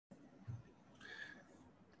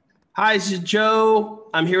Hi, this is Joe.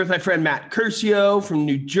 I'm here with my friend Matt Curcio from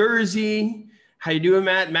New Jersey. How you doing,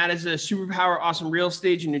 Matt? Matt is a superpower, awesome real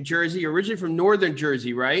estate in New Jersey. You're originally from Northern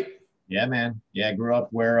Jersey, right? Yeah, man. Yeah, I grew up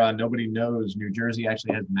where nobody knows New Jersey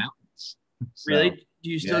actually has mountains. So, Really? Do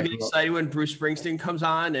you yeah, still I get grew up. excited when Bruce Springsteen comes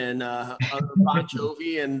on and other Bon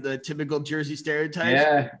Jovi and the typical Jersey stereotypes?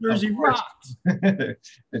 Yeah, of Jersey course. rocks.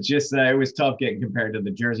 It's just it was tough getting compared to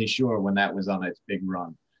the Jersey Shore when that was on its big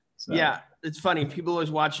run. So, Yeah, it's funny. People always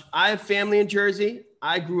watch. I have family in Jersey.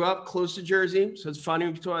 I grew up close to Jersey, so it's funny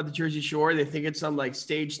when people talk about the Jersey Shore. They think it's some like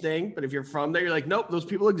stage thing, but if you're from there, you're like, nope, those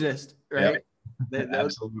people exist, yep, right? Those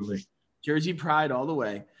absolutely. Jersey pride all the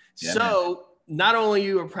way. Yeah, man. So not only are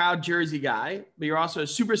you a proud Jersey guy, but you're also a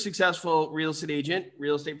super successful real estate agent,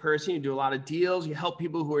 real estate person. You do a lot of deals. You help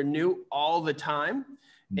people who are new all the time.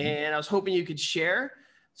 Mhm. And I was hoping you could share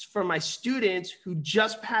for my students who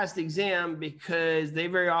just passed the exam because they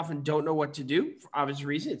very often don't know what to do. For obvious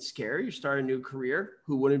reason, it's scary. You start a new career.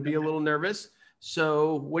 Who wouldn't be a little nervous?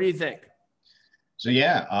 So what do you think? So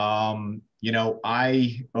yeah,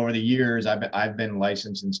 I over the years I've been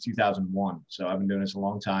licensed since 2001, so I've been doing this a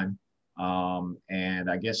long time. And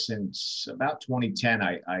I guess since about 2010,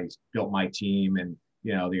 I built my team, and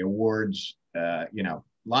the awards.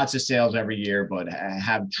 Lots of sales every year, but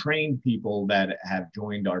have trained people that have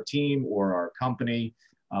joined our team or our company.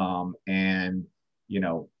 And you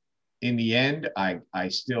know, in the end, I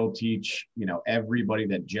still teach everybody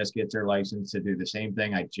that just gets their license to do the same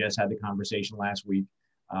thing. I just had the conversation last week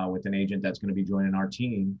with an agent that's going to be joining our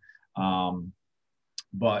team.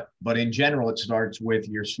 But in general, it starts with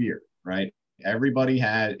your sphere, right? Everybody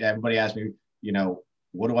asked me,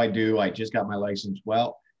 what do I do? I just got my license.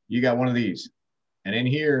 Well, you got one of these, and in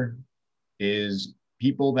here is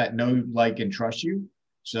people that know, like, and trust you.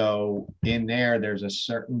 So in there, there's a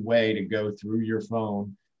certain way to go through your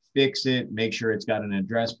phone, fix it, make sure it's got an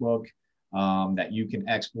address book that you can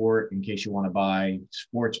export in case you want to buy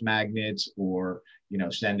sports magnets or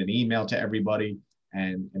send an email to everybody.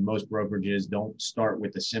 And most brokerages don't start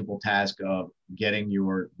with the simple task of getting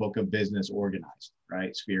your book of business organized,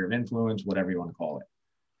 right? Sphere of influence, whatever you want to call it.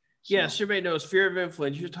 Yeah, So everybody knows fear of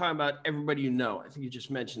influence. You're talking about everybody you know. I think you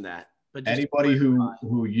just mentioned that. But just to anybody clarify,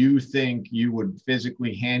 who you think you would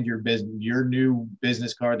physically hand your new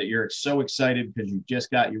business card that you're so excited because you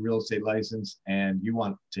just got your real estate license and you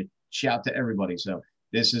want to shout to everybody. So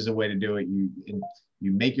this is a way to do it. You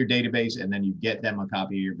make your database and then you get them a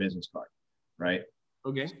copy of your business card, right?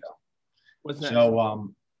 okay, So, what's next?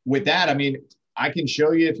 so with that, I mean, I can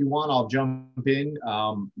show you if you want. I'll jump in.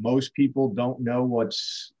 Most people don't know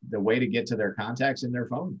what's the way to get to their contacts in their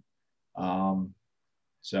phone. Um,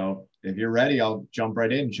 so if you're ready, I'll jump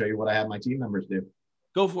right in and show you what I have my team members do.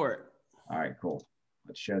 Go for it. All right, cool.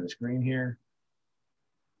 Let's share the screen here.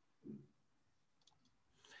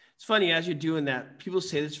 It's funny as you're doing that, people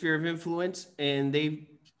say the sphere of influence and they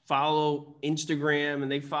follow Instagram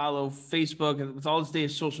and they follow Facebook and with all this day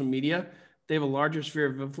of social media, they have a larger sphere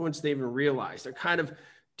of influence than they even realize. They're kind of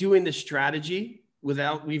doing the strategy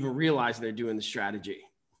without even realizing they're doing the strategy.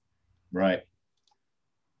 Right.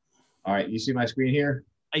 All right. You see my screen here?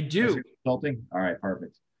 I do. Consulting. All right.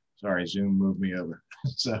 Perfect. Sorry, Zoom moved me over.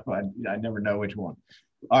 So I never know which one.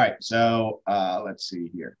 All right. So let's see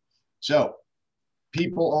here. So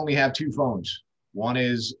people only have two phones. One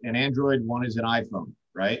is an Android, one is an iPhone,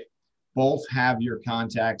 right? Both have your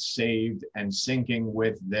contacts saved and syncing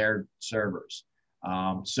with their servers.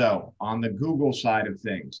 So on the Google side of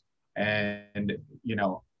things, and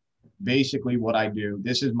basically what I do,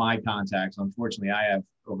 this is my contacts. Unfortunately, I have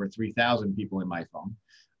over 3,000 people in my phone.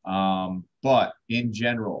 But in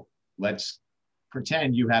general, let's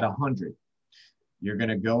pretend you had 100. You're going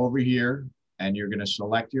to go over here and you're going to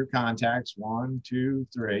select your contacts. One, two,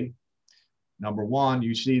 three. Number one,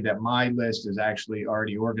 you see that my list is actually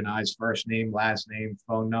already organized: first name, last name,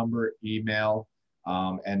 phone number, email,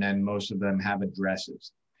 and then most of them have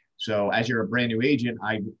addresses. So as you're a brand new agent,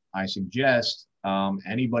 I suggest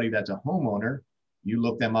anybody that's a homeowner, you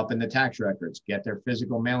look them up in the tax records, get their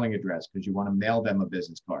physical mailing address because you want to mail them a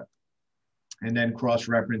business card, and then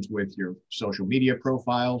cross-reference with your social media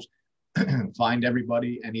profiles, find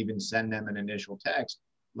everybody, and even send them an initial text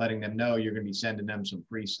letting them know you're going to be sending them some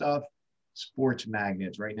free stuff. Sports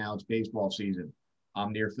magnets. Right now it's baseball season.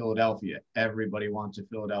 I'm near Philadelphia. Everybody wants a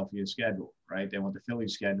Philadelphia schedule, right? They want the Philly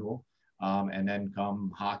schedule. And then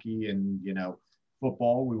come hockey and,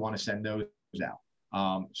 football, we want to send those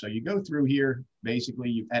out. So you go through here, basically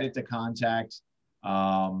you edit the contact,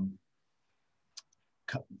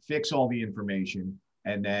 fix all the information,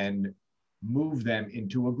 and then move them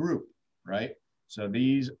into a group, right? So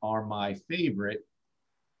these are my favorite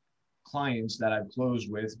clients that I've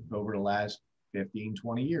closed with over the last 15,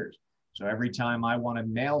 20 years. So every time I want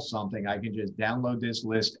to nail something, I can just download this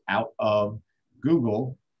list out of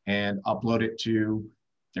Google and upload it to,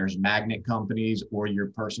 there's magnet companies or your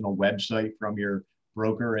personal website from your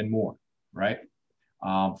broker and more, right?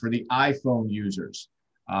 For the iPhone users,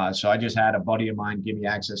 so I just had a buddy of mine give me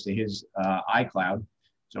access to his iCloud.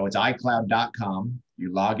 So it's iCloud.com.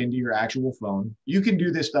 You log into your actual phone. You can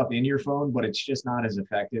do this stuff in your phone, but it's just not as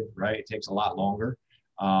effective, right? It takes a lot longer.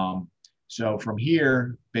 So from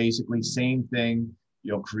here, basically same thing.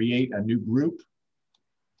 You'll create a new group,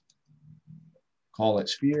 call it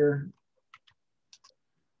Sphere.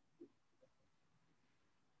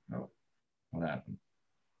 Oh, what happened?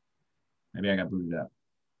 Maybe I got booted out.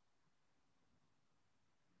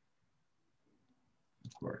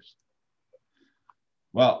 Of course.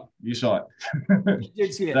 Well, you saw it. You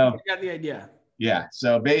did see it. So, you got the idea. yeah.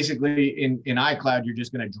 So basically in iCloud, you're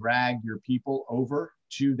just going to drag your people over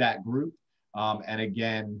to that group. And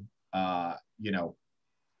again, you know,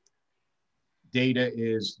 data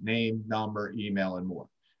is name, number, email, and more,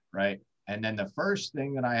 right? And then the first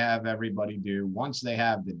thing that I have everybody do once they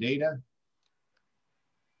have the data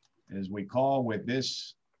is we call with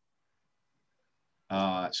this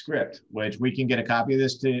script, which we can get a copy of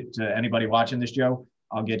this to anybody watching this, Joe.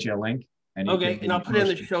 I'll get you a link. And Okay, and I'll put it in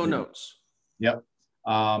the show notes. Yep.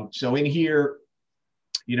 So in here,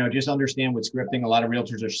 you know, just understand with scripting, a lot of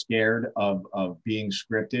realtors are scared of being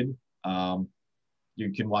scripted.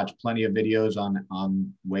 You can watch plenty of videos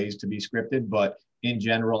on ways to be scripted, but in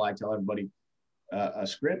general, I tell everybody, a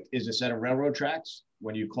script is a set of railroad tracks.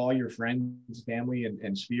 When you call your friends, family,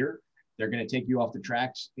 and sphere, they're going to take you off the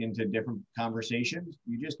tracks into different conversations.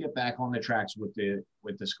 You just get back on the tracks with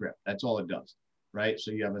the script. That's all it does, right?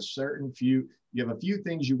 So you have a few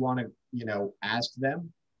things you want to, you know, ask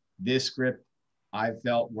them. This script I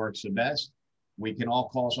felt works the best. We can all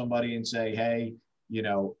call somebody and say, hey, you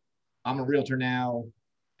know, I'm a realtor now.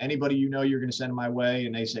 Anybody you know, you're going to send my way,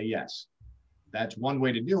 and they say yes. That's one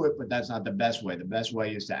way to do it, but that's not the best way. The best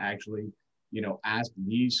way is to actually, you know, ask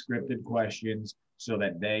these scripted questions so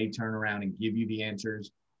that they turn around and give you the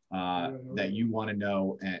answers that you want to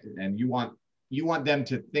know, and you want them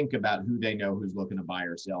to think about who they know who's looking to buy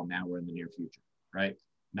or sell now or in the near future, right?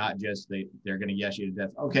 Not just they're going to yes you to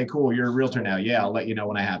death. Okay, cool, you're a realtor now. Yeah, I'll let you know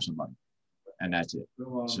when I have somebody, and that's it.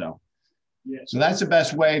 So that's the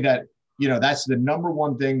best way that, you know, that's the number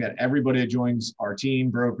one thing that everybody that joins our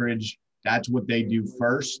team brokerage, that's what they do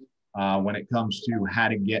first when it comes to how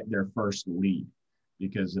to get their first lead,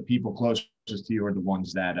 because the people closest to you are the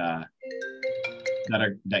ones that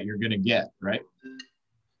you're going to get, right?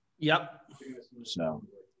 Yep. So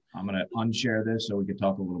I'm going to unshare this so we can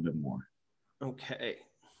talk a little bit more. Okay.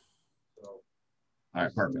 All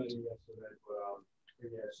right, perfect.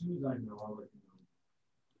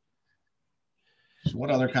 So what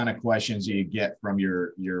other kind of questions do you get from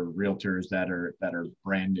your realtors that are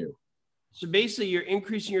brand new? So basically, you're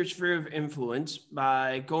increasing your sphere of influence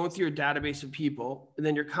by going through your database of people, and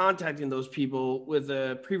then you're contacting those people with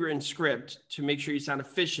a pre-written script to make sure you sound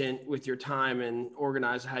efficient with your time and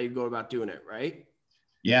organize how you go about doing it, right?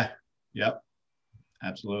 Yeah. Yep.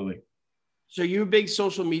 Absolutely. So you a big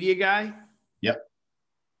social media guy? Yep.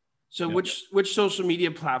 So Yep. which social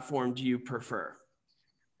media platform do you prefer?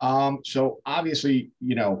 So obviously,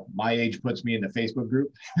 you know, my age puts me in the Facebook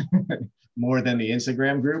group more than the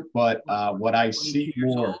Instagram group, but what I see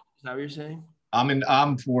more, old? Is that what you're saying?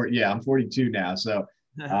 I'm 42 now. So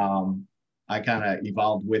I kind of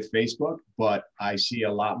evolved with Facebook, but I see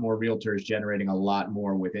a lot more realtors generating a lot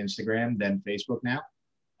more with Instagram than Facebook now.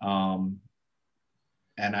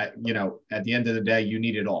 And you know, at the end of the day, you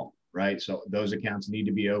need it all, right? So those accounts need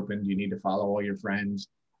to be opened. You need to follow all your friends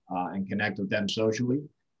and connect with them socially.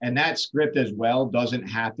 And that script as well doesn't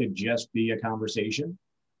have to just be a conversation.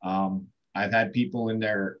 I've had people in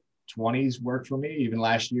their 20s work for me, even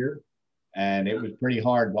last year, and it was pretty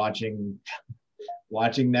hard watching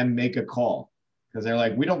them make a call, because they're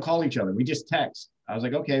like, we don't call each other, we just text. I was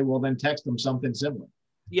like, okay, well then text them something similar.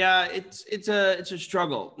 Yeah, it's a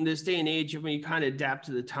struggle in this day and age when you kind of adapt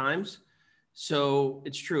to the times. So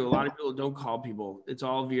it's true. A lot of people don't call people. It's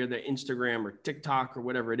all via the Instagram or TikTok or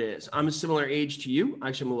whatever it is. I'm a similar age to you.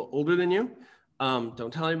 Actually, I'm a little older than you.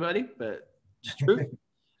 Don't tell anybody, but it's true.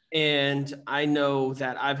 And I know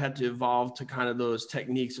that I've had to evolve to kind of those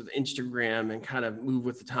techniques with Instagram and kind of move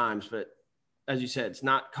with the times. But as you said, it's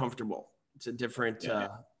not comfortable. It's a different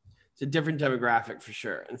demographic for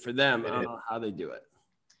sure. And for them, I don't know how they do it.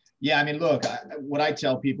 Yeah, I mean, look, what I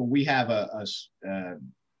tell people, we have a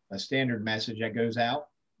standard message that goes out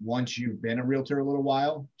once you've been a realtor a little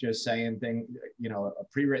while, just saying a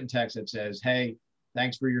pre-written text that says, hey,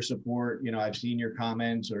 thanks for your support. I've seen your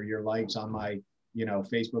comments or your likes on my,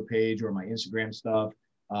 Facebook page or my Instagram stuff.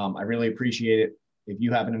 I really appreciate it. If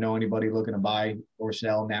you happen to know anybody looking to buy or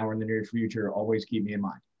sell now or in the near future, always keep me in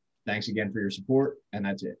mind. Thanks again for your support. And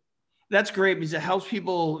that's it. That's great because it helps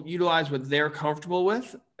people utilize what they're comfortable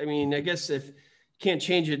with. I mean, I guess if you can't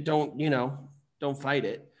change it, don't fight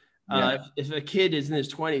it. Yeah. If a kid is in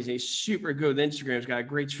his 20s and he's super good with Instagram, he's got a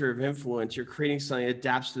great sphere of influence, you're creating something that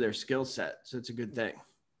adapts to their skill set. So it's a good thing.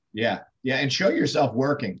 Yeah. Yeah. And show yourself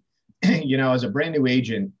working, as a brand new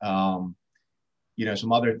agent.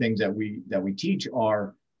 Some other things that we teach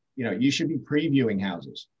are, you should be previewing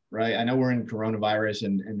houses, right? I know we're in coronavirus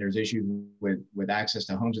and there's issues with access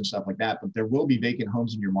to homes and stuff like that, but there will be vacant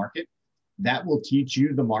homes in your market. That will teach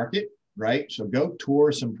you the market, right? So go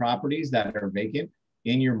tour some properties that are vacant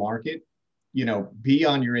in your market, be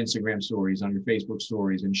on your Instagram stories, on your Facebook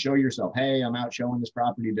stories, and show yourself, hey, I'm out showing this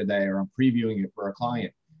property today, or I'm previewing it for a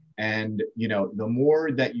client. And, the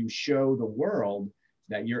more that you show the world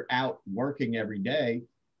that you're out working every day,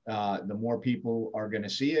 the more people are going to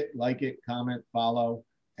see it, like it, comment, follow,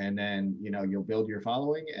 and then, you'll build your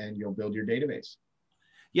following and you'll build your database.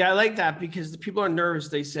 Yeah, I like that because the people are nervous.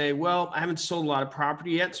 They say, well, I haven't sold a lot of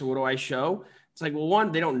property yet, so what do I show? It's like, well,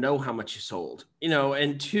 one, they don't know how much you sold,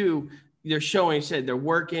 and two, they're showing, they're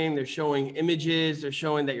working, they're showing images, they're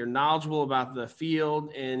showing that you're knowledgeable about the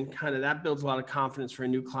field, and kind of that builds a lot of confidence for a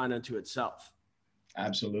new client unto itself.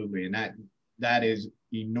 Absolutely. And that is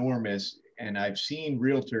enormous. And I've seen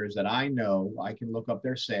realtors that I know, I can look up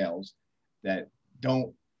their sales, that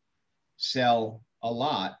don't sell a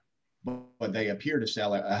lot, but they appear to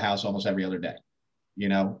sell a house almost every other day,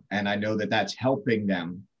 and I know that that's helping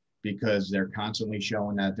them because they're constantly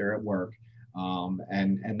showing that they're at work.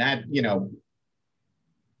 And that,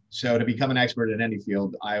 so to become an expert in any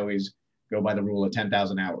field, I always go by the rule of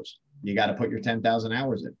 10,000 hours. You got to put your 10,000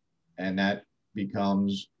 hours in, and that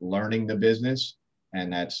becomes learning the business,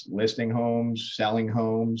 and that's listing homes, selling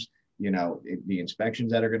homes, the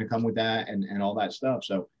inspections that are going to come with that, and all that stuff.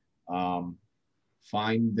 So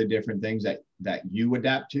find the different things that you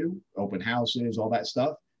adapt to, open houses, all that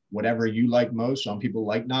stuff, whatever you like most. Some people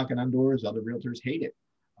like knocking on doors, other realtors hate it.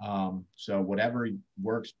 So whatever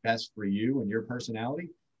works best for you and your personality,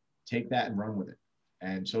 take that and run with it.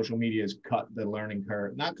 And social media has cut the learning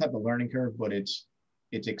curve, not cut the learning curve, but it's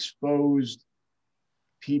exposed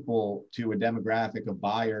people to a demographic of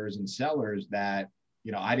buyers and sellers that,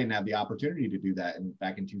 I didn't have the opportunity to do that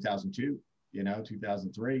back in 2002,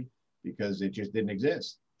 2003, because it just didn't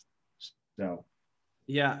exist. So.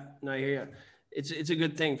 Yeah, no, yeah. It's a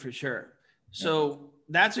good thing for sure. So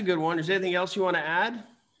that's a good one. Is there anything else you want to add?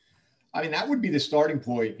 I mean, that would be the starting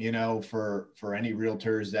point, for any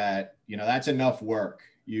realtors that, that's enough work.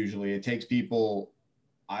 Usually it takes people,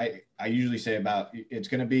 I usually say it's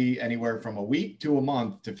going to be anywhere from a week to a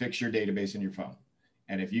month to fix your database in your phone.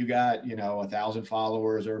 And if you got, 1,000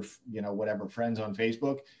 followers or, whatever friends on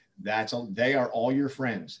Facebook, they are all your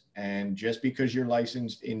friends. And just because you're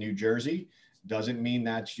licensed in New Jersey doesn't mean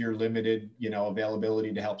that's your limited,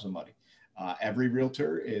 availability to help somebody. Every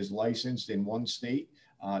realtor is licensed in one state.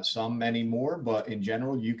 Some many more, but in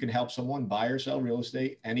general, you can help someone buy or sell real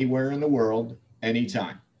estate anywhere in the world,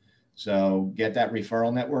 anytime. So get that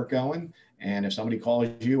referral network going. And if somebody calls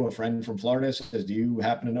you, a friend from Florida says, do you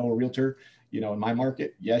happen to know a realtor, in my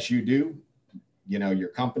market? Yes, you do. Your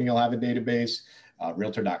company will have a database.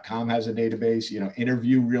 Realtor.com has a database,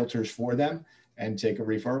 interview realtors for them and take a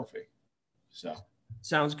referral fee. So.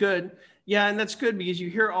 Sounds good. Yeah. And that's good because you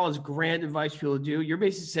hear all this grand advice people do. You're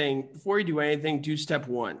basically saying before you do anything, do step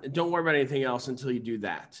one and don't worry about anything else until you do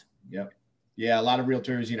that. Yep. Yeah. A lot of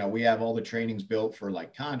realtors, we have all the trainings built for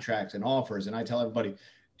like contracts and offers. And I tell everybody,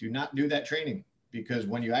 do not do that training, because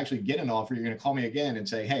when you actually get an offer, you're going to call me again and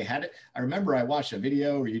say, hey, I remember I watched a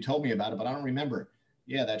video or you told me about it, but I don't remember.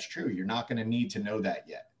 Yeah, that's true. You're not going to need to know that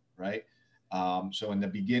yet. Right. So in the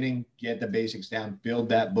beginning, get the basics down, build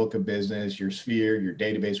that book of business, your sphere, your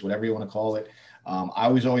database, whatever you want to call it. I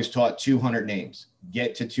was always taught 200 names,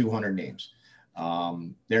 get to 200 names.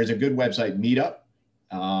 There's a good website, Meetup.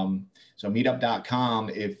 So meetup.com,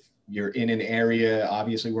 if you're in an area,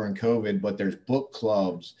 obviously we're in COVID, but there's book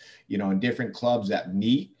clubs, and different clubs that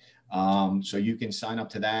meet. So you can sign up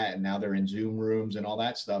to that. And now they're in Zoom rooms and all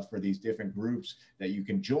that stuff for these different groups that you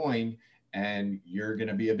can join. And you're going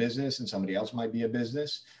to be a business and somebody else might be a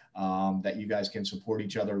business, that you guys can support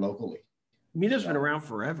each other locally. Meetup's been around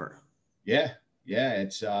forever. Yeah. Yeah.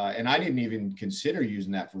 It's, and I didn't even consider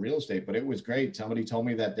using that for real estate, but it was great. Somebody told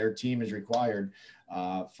me that their team is required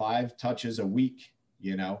 5 touches a week,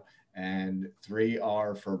 you know, and 3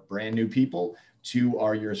 are for brand new people, 2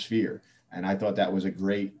 are your sphere. And I thought that was a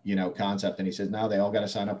great, you know, concept. And he says, now they all got to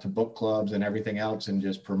sign up to book clubs and everything else and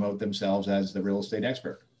just promote themselves as the real estate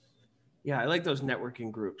expert. Yeah, I like those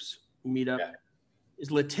networking groups. Meetup. Yeah. Is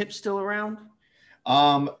Latip still around?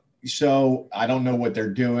 So I don't know what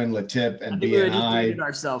they're doing, Latip and I think we just BNI. dated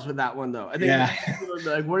ourselves with that one, though. I think Yeah. people would be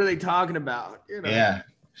like, what are they talking about? You know? Yeah.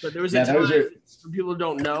 But there was Yeah, a time, those are, for people who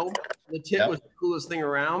don't know, Latip yep. was the coolest thing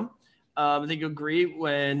around. I think you agree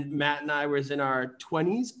when Matt and I was in our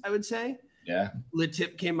 20s, I would say. Yeah.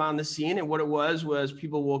 Latip came on the scene, and what it was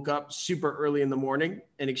people woke up super early in the morning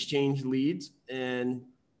and exchanged leads, and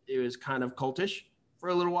it was kind of cultish for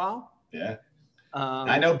a little while. Yeah.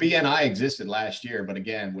 I know BNI existed last year, but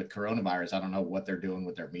again, with coronavirus, I don't know what they're doing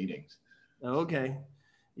with their meetings. Okay.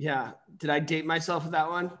 Yeah. Did I date myself with that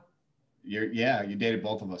one? You dated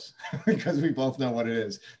both of us because we both know what it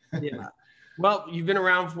is. Yeah. Well, you've been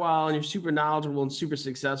around for a while and you're super knowledgeable and super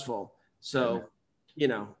successful. So, you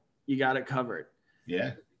know, you got it covered.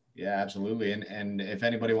 Yeah. Yeah, absolutely. And if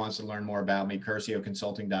anybody wants to learn more about me,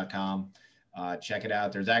 curcioconsulting.com, check it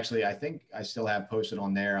out. There's actually, I think I still have posted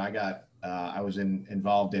on there. I was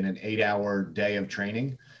involved in an 8-hour day of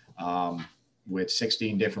training with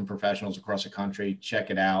 16 different professionals across the country.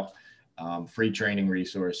 Check it out. Free training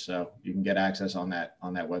resource. So you can get access on that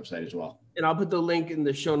website as well. And I'll put the link in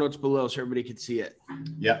the show notes below so everybody can see it.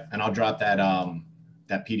 Yep. And I'll drop that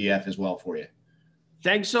PDF as well for you.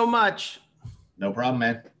 Thanks so much. No problem,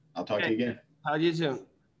 man. I'll talk to you again. Talk to you soon.